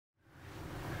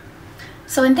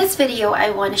So in this video, I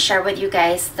want to share with you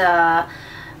guys the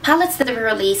palettes that we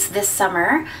released this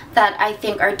summer that I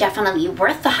think are definitely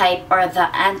worth the hype or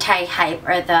the anti-hype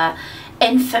or the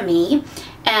infamy,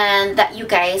 and that you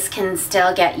guys can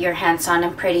still get your hands on,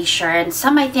 I'm pretty sure. And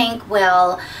some I think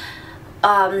will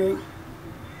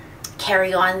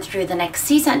carry on through the next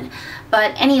season.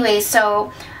 But anyway,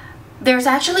 so there's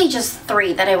actually just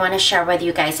 3 that I want to share with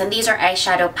you guys, and these are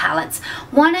eyeshadow palettes.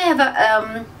 One I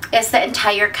have is the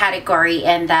entire category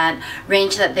in that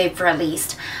range that they've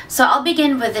released. So I'll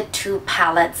begin with the 2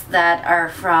 palettes that are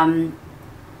from,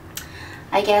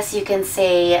 I guess you can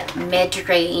say,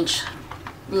 mid-range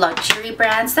luxury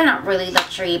brands. They're not really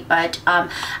luxury, but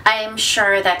I'm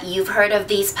sure that you've heard of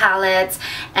these palettes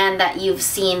and that you've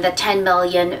seen the 10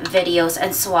 million videos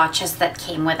and swatches that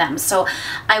came with them. So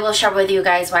I will share with you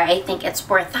guys why I think it's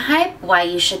worth the hype, why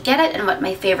you should get it, and what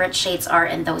my favorite shades are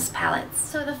in those palettes.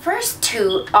 So the first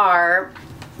 2 are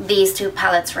these 2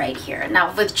 palettes right here.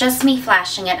 Now with just me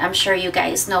flashing it, I'm sure you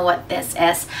guys know what this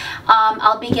is.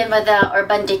 I'll begin with the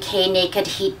Urban Decay Naked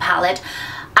Heat palette.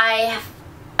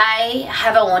 I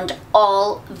have owned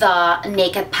all the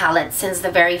Naked palettes since the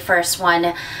very first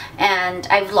one, and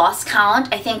I've lost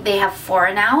count. I think they have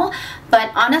 4 now,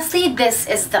 but honestly this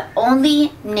is the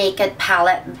only Naked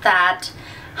palette that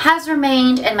has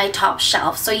remained in my top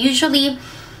shelf. So usually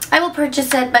I will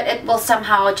purchase it, but it will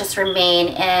somehow just remain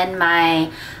in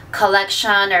my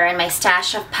collection or in my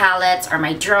stash of palettes or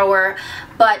my drawer.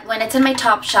 But when it's in my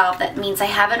top shelf, that means I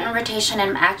have it in rotation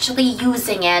and I'm actually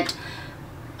using it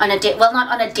on a day, well, not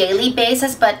on a daily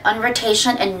basis, but on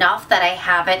rotation enough that I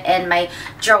have it in my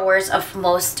drawers of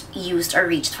most used or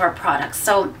reached for products.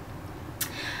 So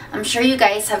I'm sure you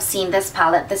guys have seen this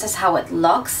palette. This is how it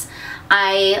looks.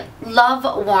 I love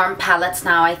warm palettes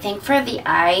now. I think for the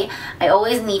eye, I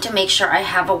always need to make sure I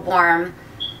have a warm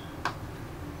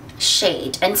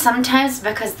shade. And sometimes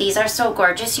because these are so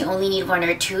gorgeous, you only need 1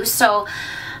 or 2. So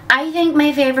I think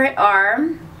my favorite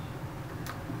are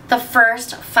the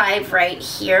first 5 right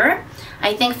here.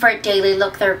 I think for a daily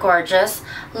look, they're gorgeous.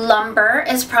 Lumber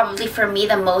is probably for me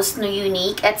the most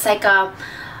unique. It's like a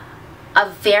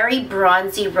very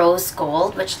bronzy rose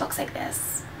gold, which looks like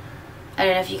this. I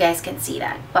don't know if you guys can see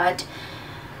that, but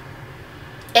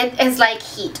it is like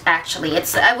heat actually.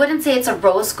 I wouldn't say it's a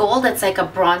rose gold, it's like a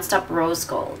bronzed up rose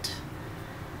gold.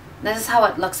 This is how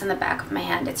it looks in the back of my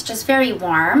hand. It's just very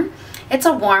warm. It's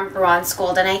a warm bronze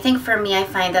gold, and I think for me, I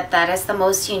find that that is the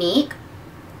most unique.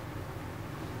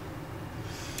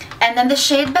 And then the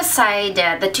shade beside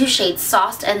it, the 2 shades,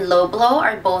 Sauced and Low Blow,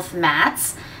 are both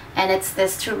mattes, and it's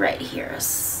this 2 right here,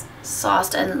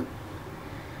 Sauced and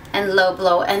Low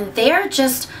Blow, and they're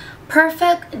just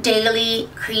perfect daily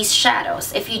crease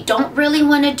shadows. If you don't really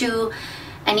want to do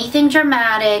anything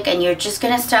dramatic and you're just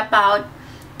gonna step out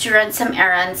to run some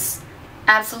errands,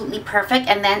 absolutely perfect.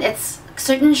 And then it's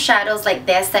certain shadows like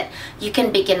this that you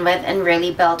can begin with and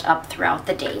really build up throughout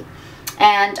the day.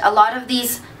 And a lot of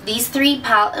these 3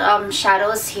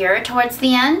 shadows here towards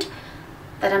the end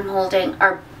that I'm holding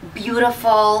are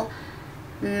beautiful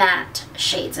matte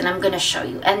shades, and I'm gonna show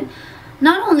you. And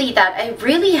not only that, I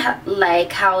really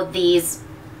like how these,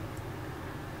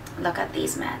 look at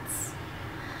these mattes.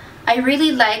 I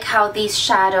really like how these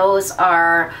shadows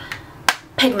are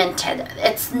pigmented.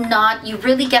 It's not, you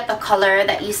really get the color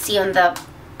that you see on the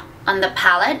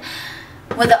palette.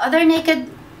 With the other naked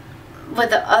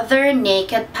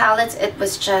palettes, it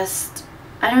was just,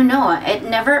 I don't know, it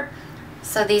never.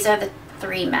 So these are the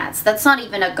 3 mattes. That's not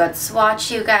even a good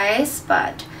swatch, you guys,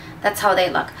 but that's how they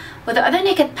look. With the other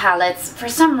Naked palettes, for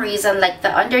some reason, like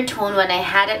the undertone when I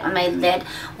had it on my lid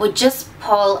would just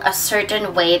pull a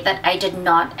certain way that I did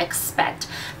not expect.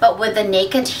 But with the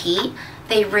Naked Heat,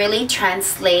 they really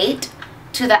translate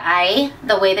to the eye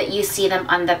the way that you see them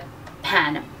on the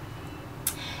pan.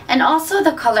 And also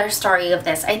the color story of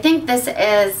this. I think this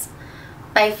is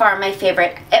by far my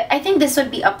favorite. I think this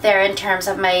would be up there in terms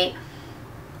of my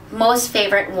most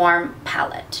favorite warm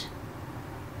palette,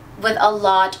 with a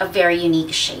lot of very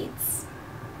unique shades.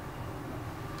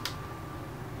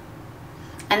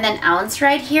 And then Ounce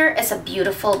right here is a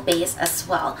beautiful base as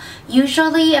well.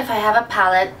 Usually if I have a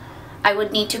palette, I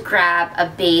would need to grab a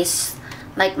base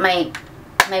like my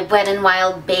Wet n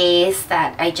Wild base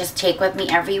that I just take with me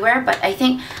everywhere. But I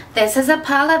think this is a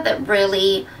palette that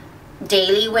really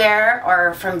daily wear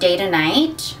or from day to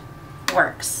night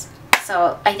works.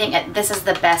 So I think this is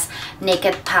the best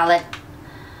Naked palette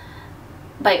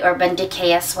by Urban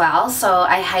Decay as well. So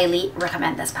I highly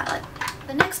recommend this palette.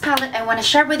 The next palette I want to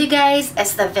share with you guys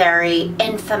is the very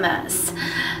infamous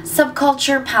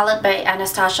Subculture palette by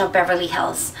Anastasia Beverly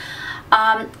Hills.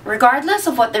 Regardless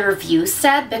of what the reviews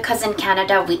said, because in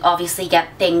Canada we obviously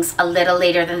get things a little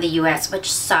later than the US,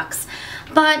 which sucks,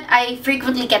 but I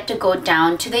frequently get to go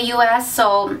down to the US,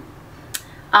 so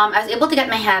I was able to get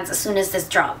my hands as soon as this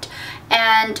dropped.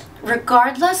 And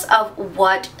regardless of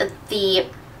what the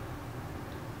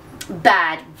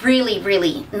bad,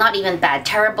 really not even bad,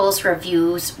 terrible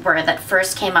reviews were that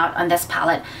first came out on this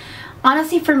palette,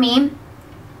 honestly for me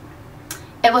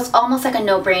it was almost like a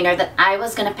no-brainer that I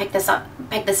was gonna pick this up.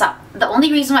 The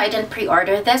only reason why I didn't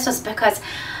pre-order this was because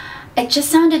it just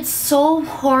sounded so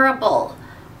horrible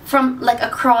from like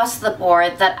across the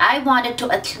board that I wanted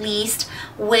to at least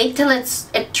wait till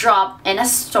it dropped in a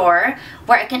store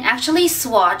where I can actually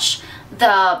swatch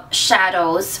the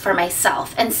shadows for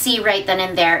myself and see right then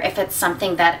and there if it's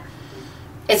something that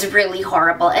is really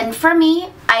horrible. And for me,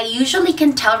 I usually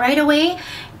can tell right away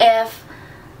if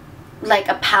like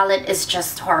a palette is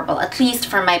just horrible, at least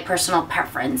for my personal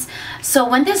preference. So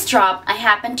when this dropped, I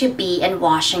happened to be in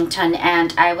Washington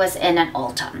and I was in an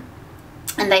Ulta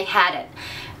and they had it,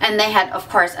 and they had of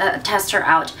course a tester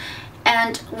out.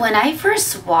 And when I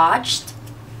first swatched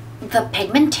the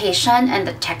pigmentation and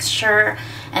the texture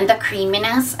and the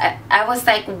creaminess, I was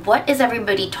like, what is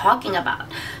everybody talking about?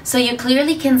 So you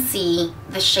clearly can see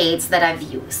the shades that I've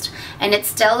used, and it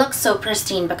still looks so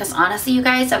pristine because honestly you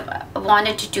guys, I've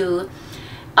wanted to do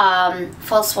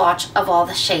full swatch of all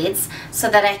the shades so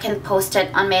that I can post it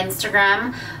on my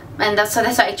Instagram, and that's why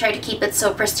I try to keep it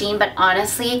so pristine. But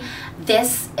honestly,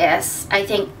 this is, I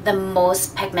think, the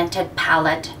most pigmented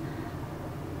palette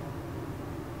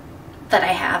that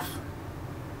I have.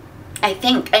 I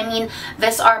mean,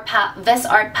 this art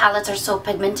palettes are so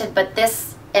pigmented, but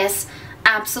this is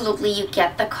absolutely, you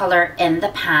get the color in the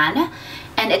pan,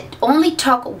 and it only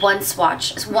took one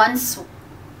swatch, one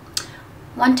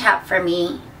tap for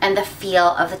me and the feel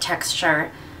of the texture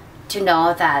to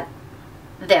know that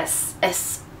this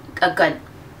is a good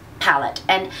palette,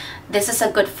 and this is a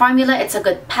good formula, it's a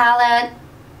good palette.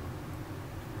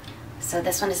 So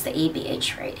this one is the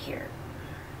ABH right here.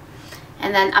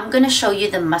 And then I'm going to show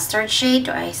you the mustard shade.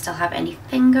 Do I still have any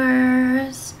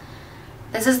fingers?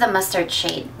 This is the mustard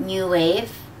shade, New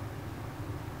Wave.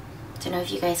 Don't know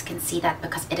if you guys can see that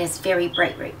because it is very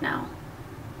bright right now.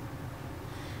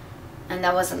 And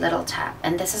that was a little tap.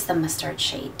 And this is the mustard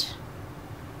shade.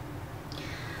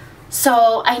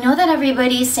 So I know that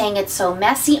everybody's saying it's so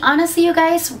messy. Honestly, you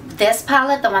guys, this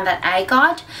palette, the one that I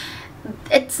got,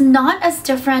 it's not as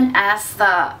different as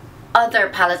the other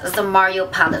palettes, as the Mario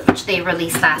palette, which they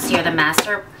released last year, the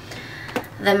master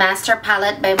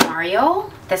palette by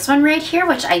Mario. This one right here,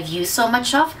 which I've used so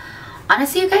much of.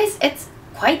 Honestly, you guys, it's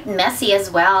quite messy as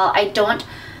well. I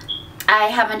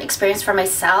haven't experienced for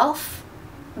myself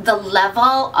the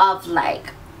level of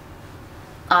like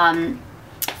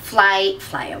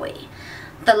fly away,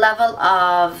 the level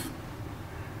of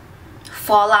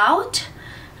fallout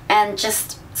and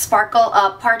just sparkle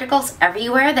particles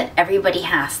everywhere that everybody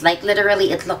has. Like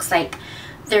literally it looks like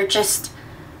they're just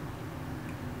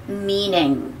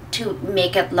meaning to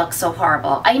make it look so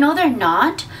horrible. I know they're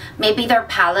not, maybe their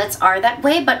palettes are that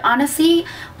way, but honestly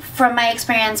from my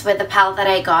experience with the palette that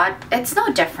I got, it's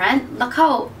no different. Look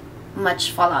how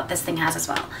much fallout this thing has as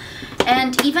well.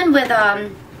 And even with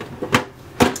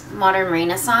Modern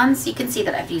Renaissance, you can see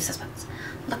that I've used this one.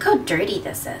 Look how dirty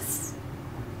this is.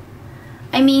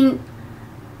 I mean,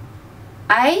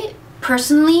 I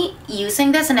personally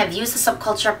using this, and I've used the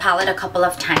Subculture palette a couple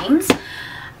of times,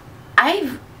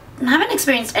 I haven't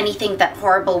experienced anything that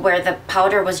horrible where the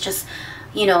powder was just,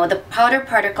 you know, the powder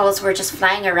particles were just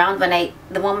flying around when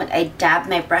the moment I dabbed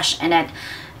my brush in it.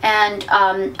 And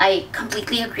I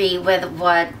completely agree with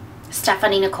what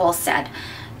Stephanie Nicole said.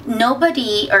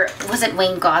 Nobody, or was it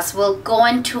Wayne Goss, will go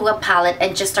into a palette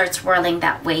and just start swirling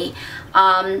that way.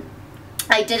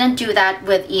 I didn't do that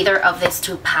with either of these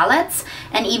two palettes,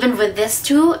 and even with this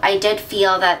two, I did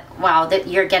feel that, wow, that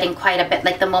you're getting quite a bit.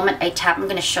 Like the moment I tap, I'm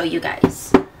going to show you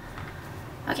guys.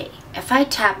 Okay, if I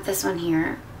tap this one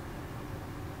here,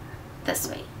 this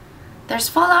way, there's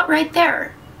fallout right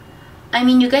there. I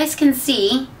mean, you guys can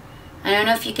see, I don't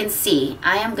know if you can see,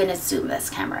 I am going to zoom this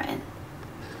camera in.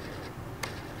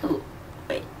 Ooh,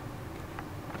 wait.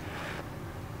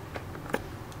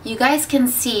 You guys can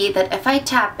see that if I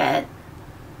tap it,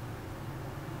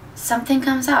 something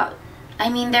comes out. I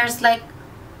mean, there's like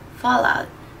fallout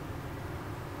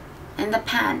in the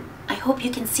pan. I hope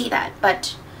you can see that,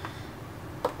 but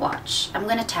watch. I'm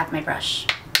gonna tap my brush.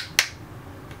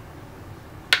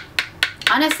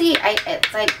 Honestly,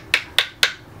 it's like,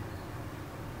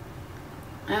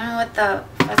 I don't know what the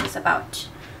fuss is about.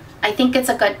 I think it's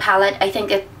a good palette. I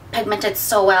think pigmented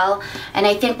so well. And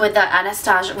I think with the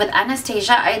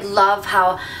Anastasia, I love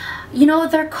how, you know,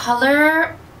 their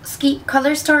color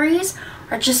stories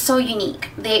are just so unique.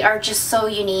 They are just so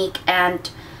unique. And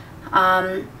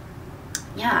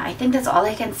yeah, I think that's all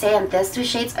I can say on these two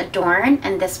shades, Adorn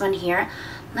and this one here.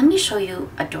 Let me show you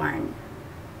Adorn.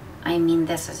 I mean,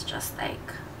 this is just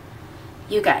like,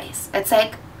 you guys, it's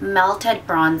like melted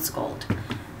bronze gold.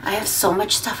 I have so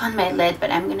much stuff on my lid,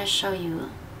 but I'm gonna show you.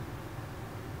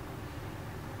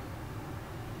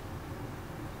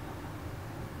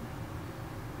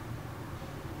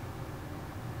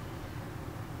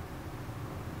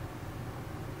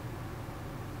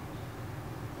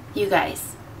 You guys.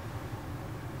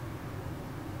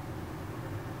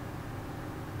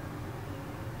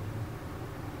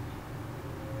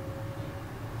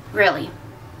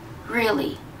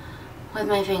 Really, with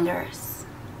my fingers.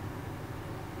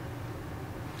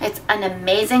 It's an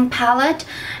amazing palette,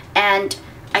 and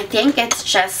I think it's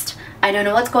just, I don't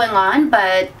know what's going on,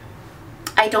 but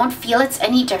I don't feel it's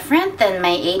any different than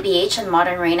my ABH and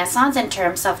Modern Renaissance in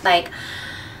terms of like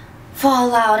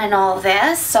fallout and all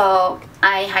this. So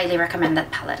I highly recommend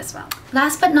that palette as well.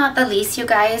 Last but not the least, you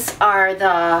guys, are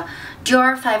the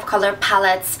Dior 5-color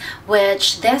palettes,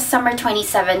 which this summer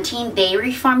 2017 they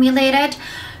reformulated.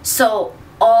 So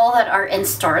all that are in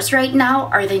stores right now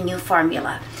are the new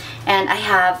formula, and I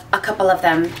have a couple of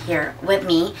them here with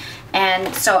me.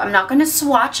 And so I'm not going to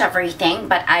swatch everything,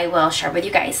 but I will share with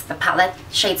you guys the palette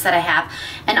shades that I have.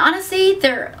 And honestly,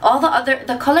 they're all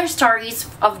the color stories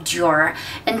of Dior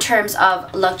in terms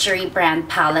of luxury brand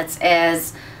palettes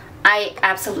is I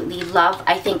absolutely love.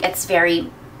 I think it's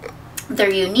they're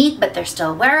unique, but they're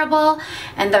still wearable,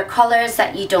 and they're colors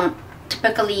that you don't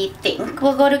typically think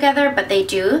will go together, but they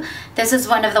do. This is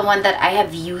one of the ones that I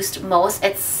have used most.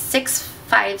 It's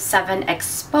 657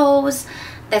 Expose.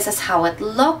 This is how it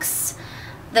looks.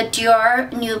 The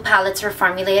Dior new palettes were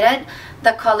formulated.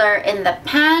 The color in the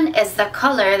pan is the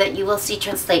color that you will see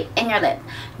translate in your lid,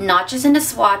 not just in the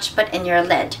swatch, but in your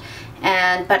lid.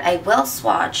 But I will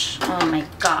swatch. Oh my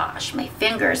gosh, my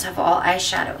fingers have all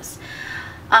eyeshadows.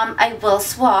 I will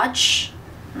swatch,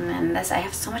 and I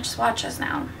have so much swatches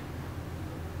now.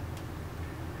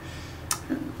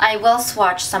 I will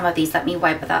swatch some of these. Let me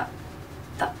wipe the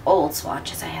old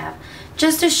swatches I have,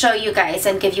 just to show you guys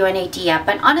and give you an idea.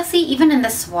 But honestly, even in the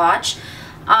swatch,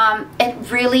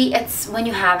 it's when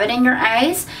you have it in your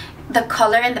eyes, the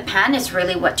color in the pan is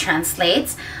really what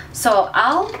translates. So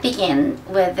I'll begin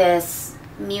with this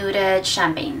muted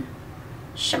champagne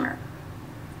shimmer.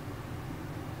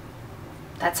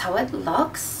 That's how it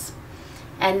looks.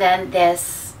 And then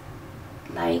this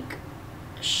like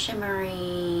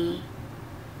shimmery,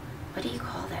 what do you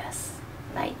call this?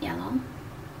 Light yellow.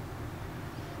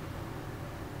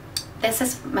 This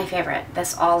is my favorite,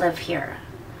 this olive here,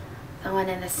 the one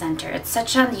in the center. It's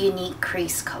such a unique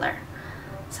crease color.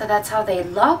 So that's how they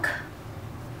look.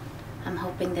 I'm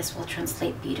hoping this will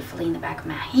translate beautifully in the back of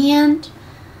my hand.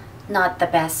 Not the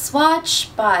best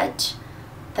swatch, but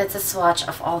that's a swatch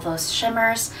of all those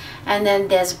shimmers. And then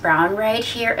this brown right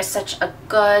here is such a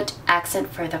good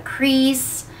accent for the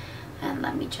crease. And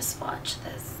let me just swatch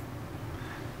this.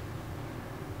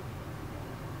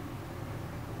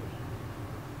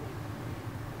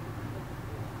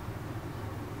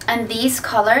 And these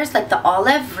colors, like the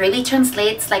olive, really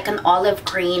translates like an olive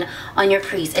green on your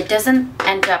crease. It doesn't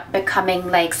end up becoming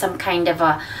like some kind of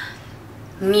a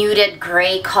muted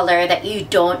gray color that you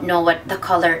don't know what the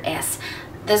color is.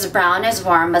 This brown is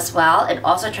warm as well. It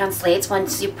also translates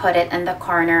once you put it in the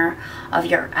corner of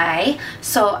your eye.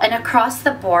 So, and across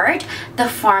the board, the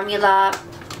formula,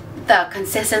 the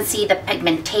consistency, the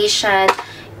pigmentation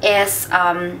is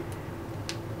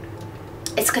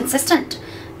it's consistent.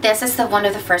 This is one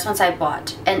of the first ones I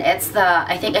bought, and it's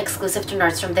I think exclusive to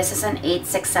Nordstrom. This is an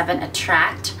 867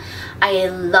 Attract. I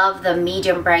love the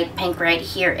medium bright pink right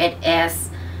here. It is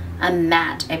a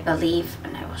matte, I believe,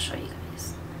 and I will show you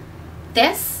guys.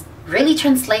 This really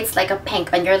translates like a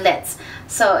pink on your lids.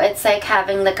 So it's like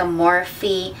having like a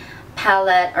Morphe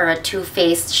palette or a Too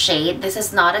Faced shade. This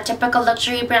is not a typical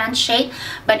luxury brand shade,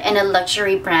 but in a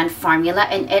luxury brand formula,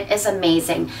 and it is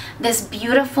amazing. This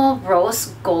beautiful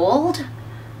rose gold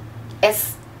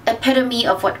is epitome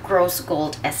of what rose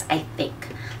gold is, I think.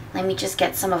 Let me just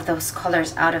get some of those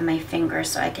colors out of my fingers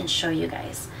so I can show you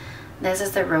guys. This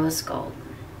is the rose gold.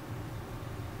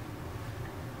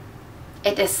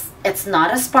 It's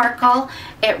not a sparkle.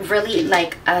 It really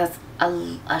like a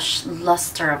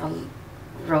luster of a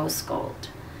rose gold.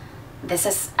 This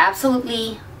is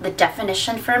absolutely the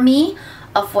definition for me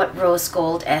of what rose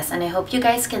gold is, and I hope you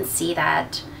guys can see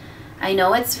that. I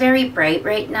know it's very bright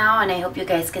right now, and I hope you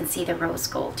guys can see the rose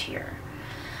gold here.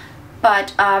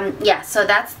 But yeah, so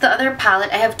that's the other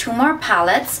palette. I have 2 more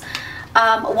palettes.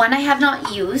 One I have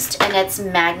not used, and it's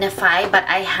Magnify, but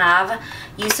I have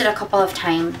used it a couple of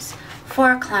times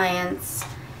for clients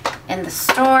in the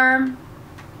store.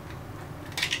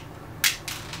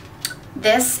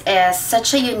 This is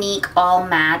such a unique all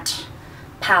matte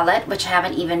palette, which I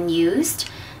haven't even used.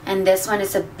 And this one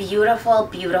is a beautiful,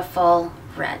 beautiful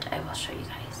red. I will show you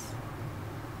guys.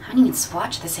 I haven't even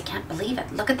swatched this. I can't believe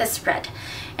it. Look at this red.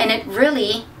 And it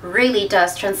really, really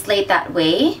does translate that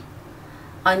way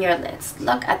on your lids.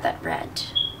 Look at that red.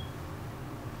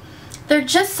 They're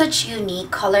just such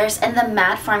unique colors, and the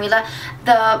matte formula,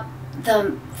 the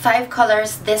 5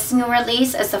 colors, this new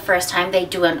release is the first time they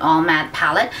do an all matte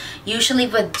palette. Usually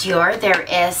with Dior there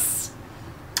is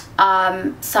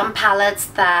some palettes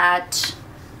that,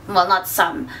 well, not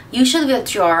some, usually with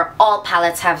Dior all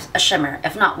palettes have a shimmer,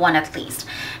 if not one at least.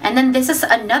 And then this is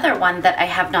another one that I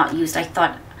have not used. I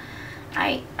thought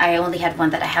I only had one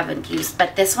that I haven't used,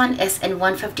 but this one is in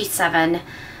 157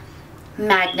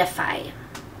 Magnify.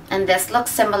 And this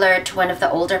looks similar to one of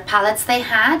the older palettes they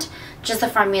had, just the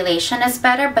formulation is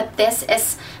better. But this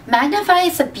is, Magnify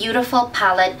is a beautiful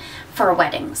palette for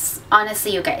weddings.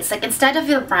 Honestly, you guys, like instead of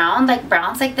your brown, like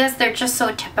browns like this, they're just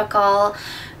so typical.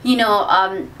 You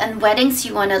know, in weddings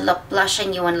you want to look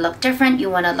blushing, you want to look different, you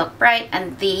want to look bright.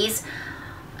 And these,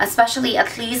 especially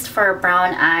at least for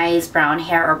brown eyes, brown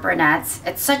hair, or brunettes,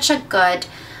 it's such a good,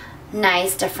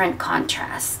 nice, different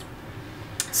contrast.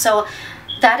 So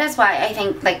that is why I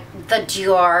think like the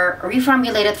Dior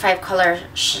reformulated 5 color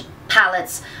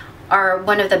palettes are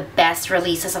one of the best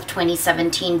releases of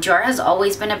 2017. Dior has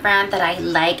always been a brand that I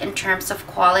like in terms of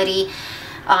quality,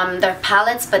 their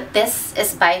palettes, but this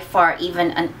is by far even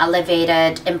an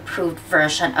elevated, improved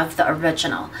version of the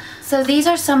original. So these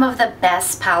are some of the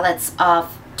best palettes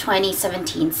of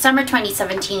 2017, summer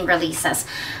 2017 releases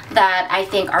that I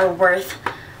think are worth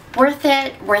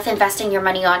investing your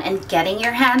money on and getting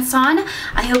your hands on.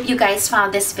 I hope you guys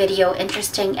found this video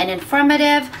interesting and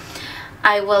informative.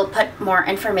 I will put more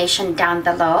information down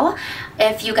below.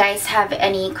 If you guys have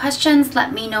any questions,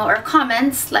 let me know, or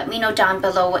comments, let me know down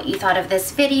below what you thought of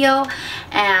this video,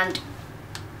 and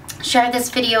share this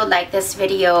video, like this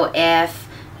video if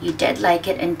you did like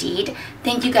it indeed.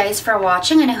 Thank you guys for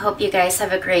watching, and I hope you guys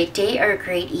have a great day or a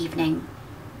great evening.